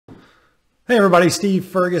Hey everybody, Steve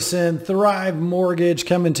Ferguson, Thrive Mortgage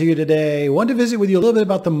coming to you today. I wanted to visit with you a little bit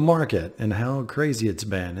about the market and how crazy it's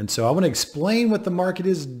been. And so I want to explain what the market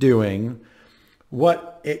is doing,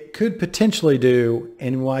 what it could potentially do,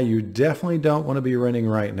 and why you definitely don't want to be renting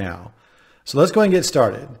right now. So let's go ahead and get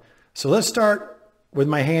started. So let's start with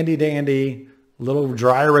my handy dandy little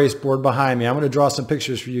dry erase board behind me. I'm going to draw some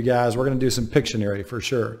pictures for you guys. We're going to do some Pictionary for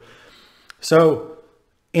sure. So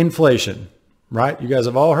inflation. Right? You guys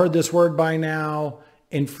have all heard this word by now.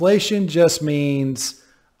 Inflation just means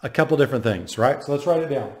a couple different things, right? So let's write it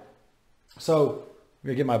down. So I'm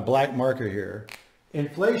going to get my black marker here.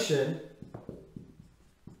 Inflation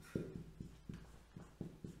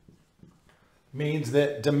means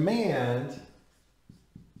that demand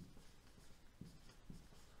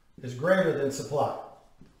is greater than supply.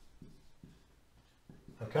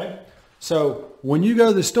 Okay? So when you go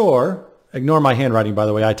to the store, ignore my handwriting, by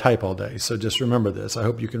the way, I type all day. So just remember this. I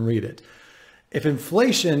hope you can read it. If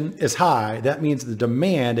inflation is high, that means the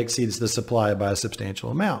demand exceeds the supply by a substantial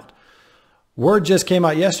amount. Word just came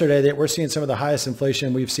out yesterday that we're seeing some of the highest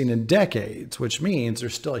inflation we've seen in decades, which means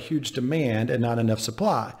there's still a huge demand and not enough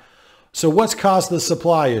supply. So what's caused the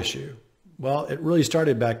supply issue? Well, it really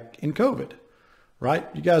started back in COVID, right?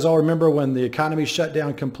 You guys all remember when the economy shut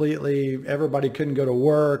down completely, everybody couldn't go to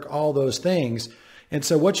work, all those things. And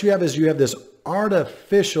so what you have is you have this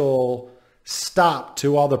artificial stop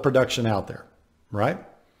to all the production out there, right?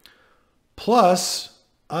 Plus,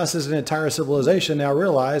 us as an entire civilization now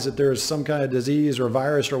realize that there's some kind of disease or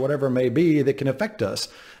virus or whatever it may be that can affect us.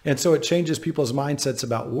 And so it changes people's mindsets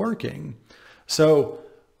about working. So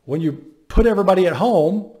when you put everybody at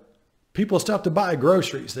home, people still have to buy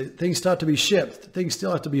groceries. Things still have to be shipped. Things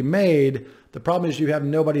still have to be made. The problem is you have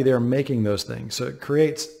nobody there making those things. So it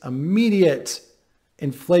creates immediate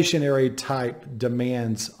inflationary type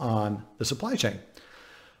demands on the supply chain.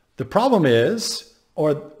 The problem is,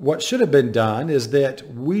 or what should have been done, is that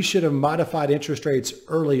we should have modified interest rates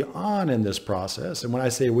early on in this process. And when I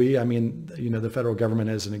say we, I mean, the federal government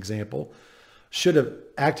as an example, should have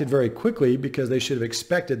acted very quickly because they should have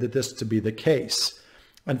expected that this to be the case.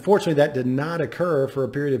 Unfortunately, that did not occur for a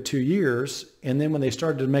period of 2 years. And then when they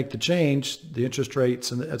started to make the change, the interest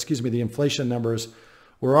rates and the inflation numbers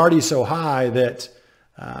were already so high that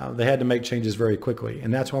they had to make changes very quickly.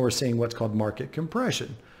 And that's why we're seeing what's called market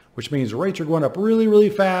compression, which means rates are going up really,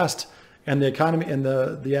 really fast. And the economy and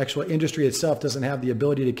the actual industry itself doesn't have the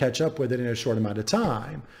ability to catch up with it in a short amount of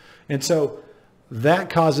time. And so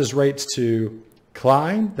that causes rates to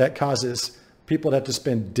climb. That causes people to have to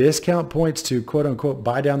spend discount points to quote unquote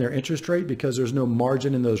buy down their interest rate because there's no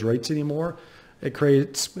margin in those rates anymore. It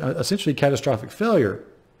creates essentially catastrophic failure.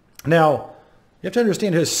 Now, you have to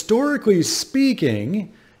understand, historically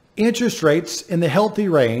speaking, interest rates in the healthy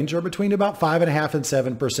range are between about 5.5%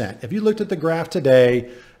 and 7%. If you looked at the graph today,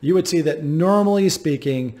 you would see that normally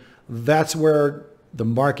speaking, that's where the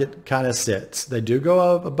market kind of sits. They do go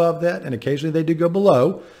up above that, and occasionally they do go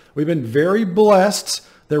below. We've been very blessed.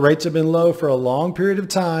 The rates have been low for a long period of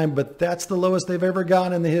time, but that's the lowest they've ever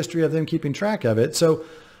gone in the history of them keeping track of it. So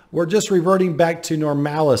we're just reverting back to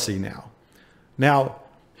normalcy now. Now,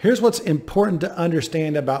 here's what's important to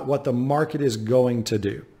understand about what the market is going to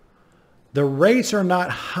do. The rates are not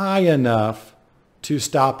high enough to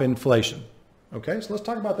stop inflation. Okay, so let's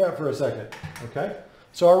talk about that for a second. Okay,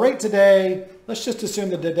 so our rate today, let's just assume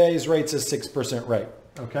that today's rate's a 6% rate.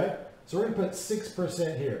 Okay, so we're gonna put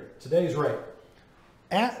 6% here, today's rate.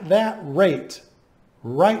 At that rate,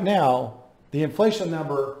 right now, the inflation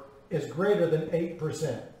number is greater than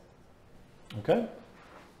 8%. Okay,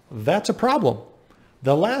 that's a problem.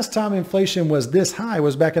 The last time inflation was this high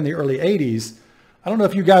was back in the early 80s. I don't know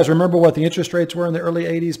if you guys remember what the interest rates were in the early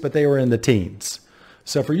 80s, but they were in the teens.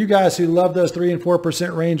 So for you guys who love those 3 and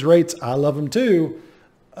 4% range rates, I love them too.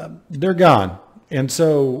 They're gone. And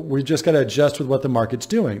so we just got to adjust with what the market's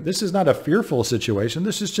doing. This is not a fearful situation.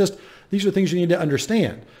 This is just, these are things you need to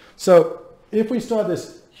understand. So if we start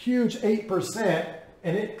this huge 8%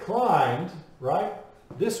 and it climbed, right?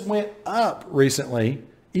 This went up recently,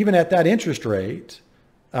 even at that interest rate.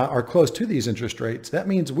 Are close to these interest rates, that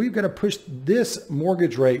means we've got to push this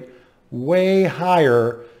mortgage rate way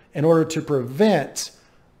higher in order to prevent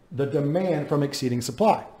the demand from exceeding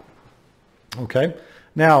supply. Okay,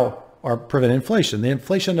 now, or prevent inflation. The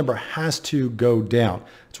inflation number has to go down.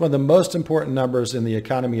 It's one of the most important numbers in the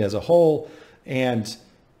economy as a whole, and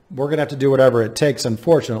we're going to have to do whatever it takes,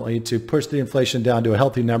 unfortunately, to push the inflation down to a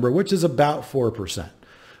healthy number, which is about 4%.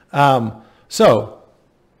 So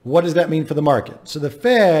what does that mean for the market? So the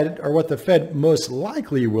Fed, or what the Fed most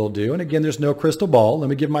likely will do, and again, there's no crystal ball. Let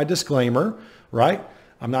me give my disclaimer, right?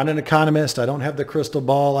 I'm not an economist. I don't have the crystal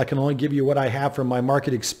ball. I can only give you what I have from my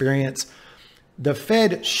market experience. The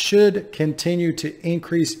Fed should continue to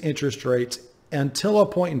increase interest rates until a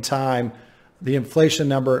point in time the inflation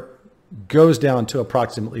number goes down to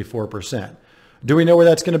approximately 4%. Do we know where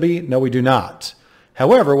that's going to be? No, we do not.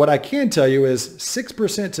 However, what I can tell you is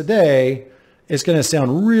 6% today is going to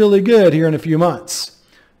sound really good here in a few months,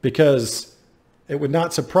 because it would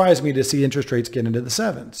not surprise me to see interest rates get into the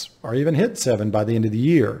 7s or even hit 7 by the end of the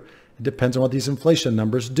year. It depends on what these inflation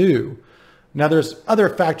numbers do. Now, there's other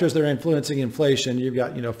factors that are influencing inflation. You've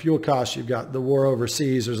got, fuel costs, you've got the war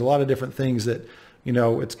overseas. There's a lot of different things that,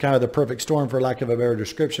 it's kind of the perfect storm, for lack of a better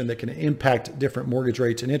description, that can impact different mortgage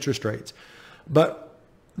rates and interest rates. But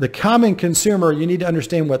the common consumer, you need to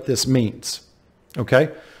understand what this means.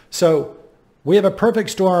 Okay. So we have a perfect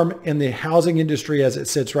storm in the housing industry as it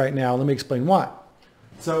sits right now. Let me explain why.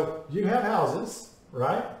 So you have houses,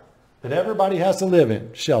 right, that everybody has to live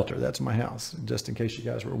in. Shelter, that's my house, just in case you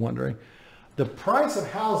guys were wondering. The price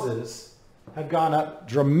of houses have gone up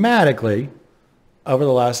dramatically over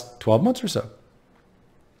the last 12 months or so.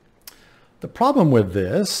 The problem with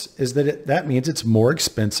this is that that means it's more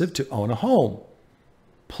expensive to own a home.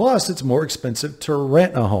 Plus, it's more expensive to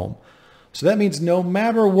rent a home. So that means no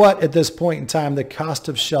matter what, at this point in time, the cost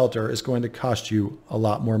of shelter is going to cost you a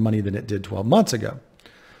lot more money than it did 12 months ago.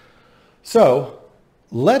 So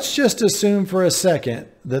let's just assume for a second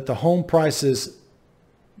that the home prices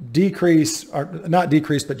decrease, or not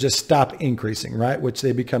decrease, but just stop increasing, right? Which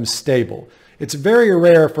they become stable. It's very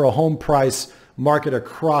rare for a home price market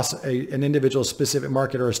across an individual specific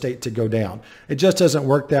market or a state to go down. It just doesn't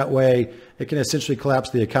work that way. It can essentially collapse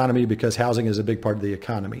the economy, because housing is a big part of the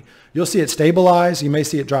economy. You'll see it stabilize. You may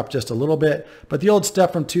see it drop just a little bit, but the old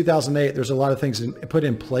stuff from 2008, there's a lot of things put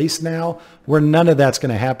in place now where none of that's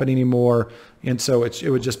going to happen anymore. And so it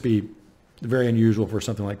would just be very unusual for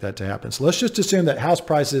something like that to happen. So let's just assume that house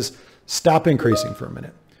prices stop increasing for a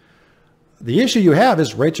minute. The issue you have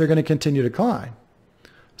is rates are going to continue to decline.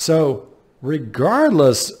 So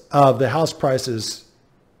regardless of the house prices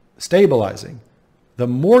stabilizing, the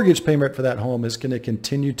mortgage payment for that home is going to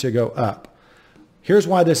continue to go up. Here's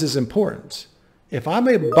why this is important. If I'm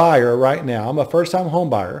a buyer right now, I'm a first-time home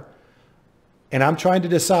buyer, and I'm trying to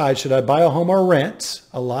decide, should I buy a home or rent?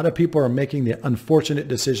 A lot of people are making the unfortunate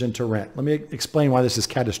decision to rent. Let me explain why this is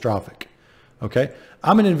catastrophic. Okay.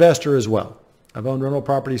 I'm an investor as well. I've owned rental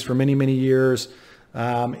properties for many, many years.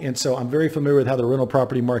 And so I'm very familiar with how the rental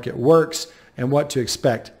property market works and what to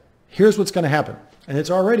expect. Here's what's going to happen. And it's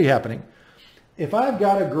already happening. If I've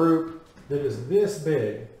got a group that is this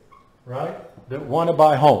big, right, that want to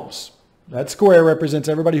buy homes, that square represents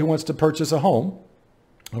everybody who wants to purchase a home.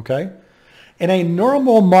 Okay. In a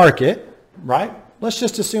normal market, right, let's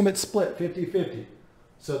just assume it's split 50-50.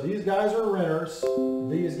 So these guys are renters,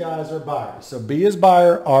 these guys are buyers. So B is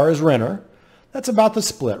buyer, R is renter. That's about the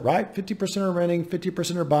split, right? 50% are renting,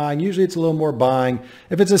 50% are buying. Usually it's a little more buying.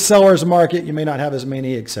 If it's a seller's market, you may not have as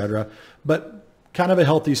many, etc. But kind of a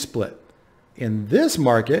healthy split. In this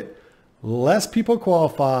market, less people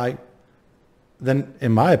qualify than,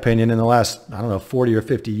 in my opinion, in the last, 40 or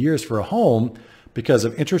 50 years for a home, because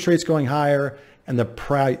of interest rates going higher and the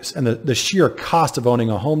price and the sheer cost of owning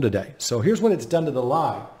a home today. So here's what it's done to the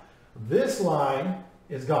line. This line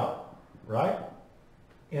is gone, right?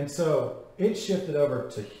 And so it shifted over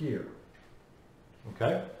to here.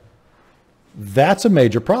 Okay. That's a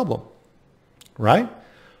major problem, right?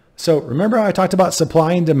 So remember how I talked about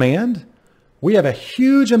supply and demand? We have a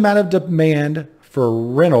huge amount of demand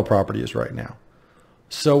for rental properties right now.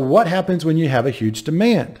 So what happens when you have a huge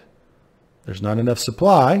demand? There's not enough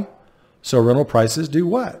supply. So rental prices do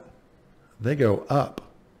what? They go up.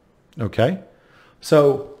 Okay.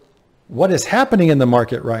 So what is happening in the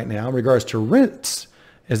market right now in regards to rents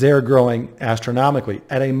is they are growing astronomically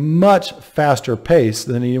at a much faster pace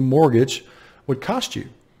than a mortgage would cost you.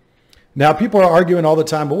 Now, people are arguing all the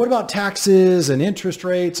time, but what about taxes and interest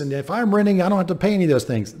rates? And if I'm renting, I don't have to pay any of those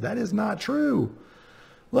things. That is not true.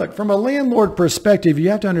 Look, from a landlord perspective, you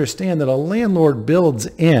have to understand that a landlord builds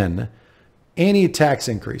in any tax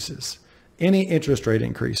increases, any interest rate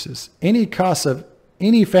increases, any costs of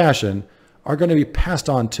any fashion are going to be passed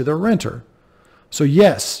on to the renter. So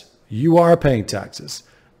yes, you are paying taxes.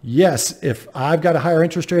 Yes, if I've got a higher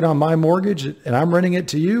interest rate on my mortgage and I'm renting it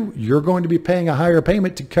to you, you're going to be paying a higher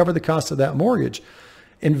payment to cover the cost of that mortgage.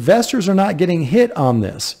 Investors are not getting hit on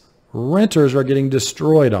this. Renters are getting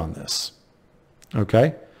destroyed on this.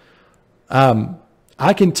 Okay.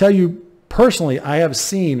 I can tell you personally, I have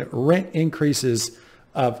seen rent increases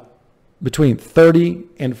of between 30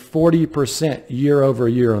 and 40% year over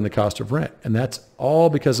year on the cost of rent. And that's all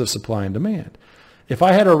because of supply and demand. If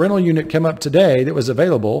I had a rental unit come up today that was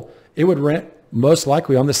available, it would rent most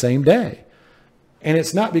likely on the same day. And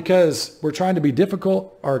it's not because we're trying to be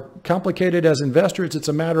difficult or complicated as investors. It's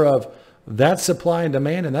a matter of that's supply and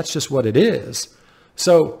demand, and that's just what it is.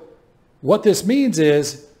 So what this means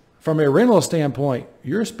is, from a rental standpoint,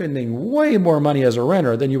 you're spending way more money as a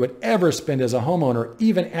renter than you would ever spend as a homeowner,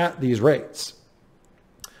 even at these rates.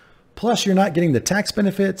 Plus, you're not getting the tax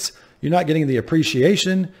benefits. You're not getting the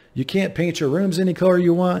appreciation. You can't paint your rooms any color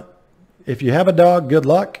you want. If you have a dog, good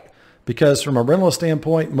luck. Because from a rental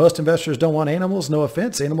standpoint, most investors don't want animals. No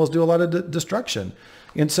offense. Animals do a lot of destruction.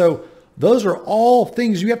 And so those are all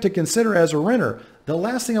things you have to consider as a renter. The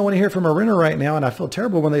last thing I want to hear from a renter right now, and I feel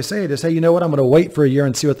terrible when they say it, is, hey, you know what? I'm going to wait for a year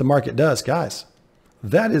and see what the market does. Guys,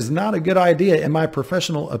 that is not a good idea in my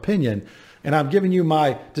professional opinion. And I'm giving you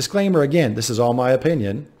my disclaimer again. This is all my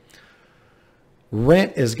opinion.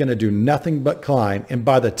 Rent is going to do nothing but climb. And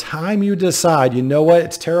by the time you decide, you know what,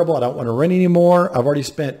 it's terrible, I don't want to rent anymore, I've already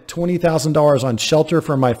spent $20,000 on shelter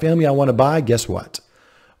for my family I want to buy, guess what?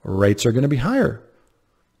 Rates are going to be higher.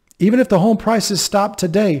 Even if the home prices stop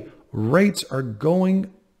today, rates are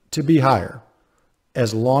going to be higher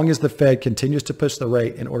as long as the Fed continues to push the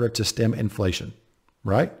rate in order to stem inflation,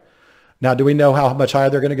 right? Now, do we know how much higher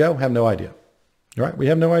they're going to go? Have no idea, right? We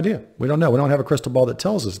have no idea. We don't know. We don't have a crystal ball that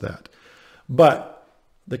tells us that. But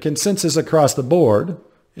the consensus across the board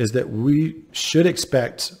is that we should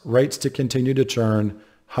expect rates to continue to churn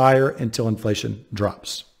higher until inflation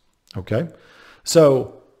drops. Okay.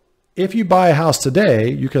 So if you buy a house today,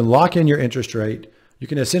 you can lock in your interest rate. You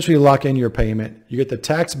can essentially lock in your payment. You get the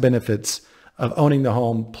tax benefits of owning the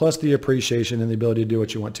home, plus the appreciation and the ability to do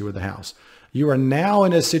what you want to with the house. You are now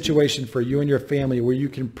in a situation for you and your family where you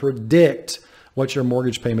can predict what your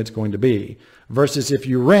mortgage payment's going to be. Versus if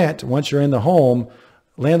you rent, once you're in the home,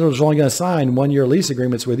 landlords are only going to sign 1-year lease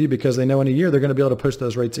agreements with you because they know in a year they're going to be able to push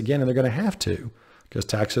those rates again, and they're going to have to because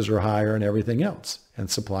taxes are higher and everything else. And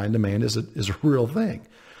supply and demand is a real thing.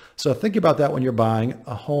 So think about that when you're buying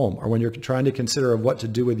a home or when you're trying to consider what to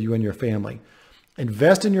do with you and your family.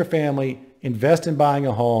 Invest in your family, invest in buying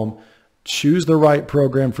a home, choose the right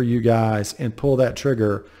program for you guys, and pull that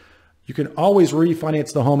trigger. You can always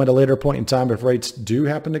refinance the home at a later point in time if rates do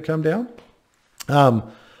happen to come down.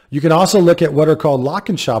 You can also look at what are called lock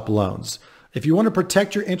and shop loans. If you want to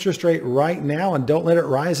protect your interest rate right now and don't let it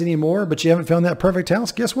rise anymore, but you haven't found that perfect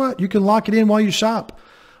house, guess what? You can lock it in while you shop.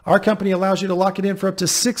 Our company allows you to lock it in for up to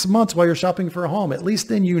 6 months while you're shopping for a home. At least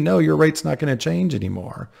then you know your rate's not going to change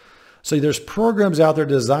anymore. So there's programs out there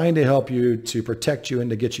designed to help you, to protect you, and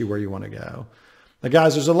to get you where you want to go. Now,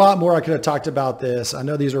 guys, there's a lot more I could have talked about this. I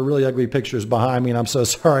know these are really ugly pictures behind me, and I'm so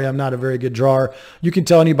sorry. I'm not a very good drawer. You can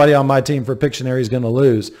tell anybody on my team for Pictionary is going to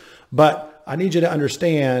lose. But I need you to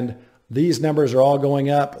understand these numbers are all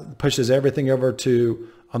going up, pushes everything over to,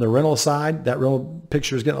 on the rental side, that rental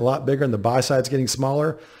picture is getting a lot bigger and the buy side is getting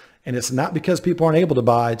smaller. And it's not because people aren't able to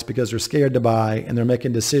buy. It's because they're scared to buy and they're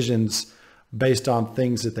making decisions based on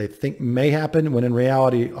things that they think may happen, when in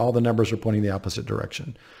reality, all the numbers are pointing the opposite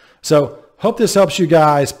direction. So hope this helps you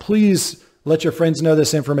guys. Please let your friends know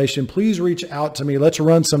this information. Please reach out to me. Let's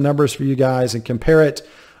run some numbers for you guys and compare it,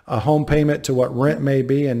 a home payment to what rent may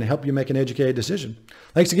be, and help you make an educated decision.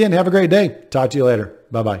 Thanks again. Have a great day. Talk to you later.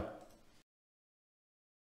 Bye-bye.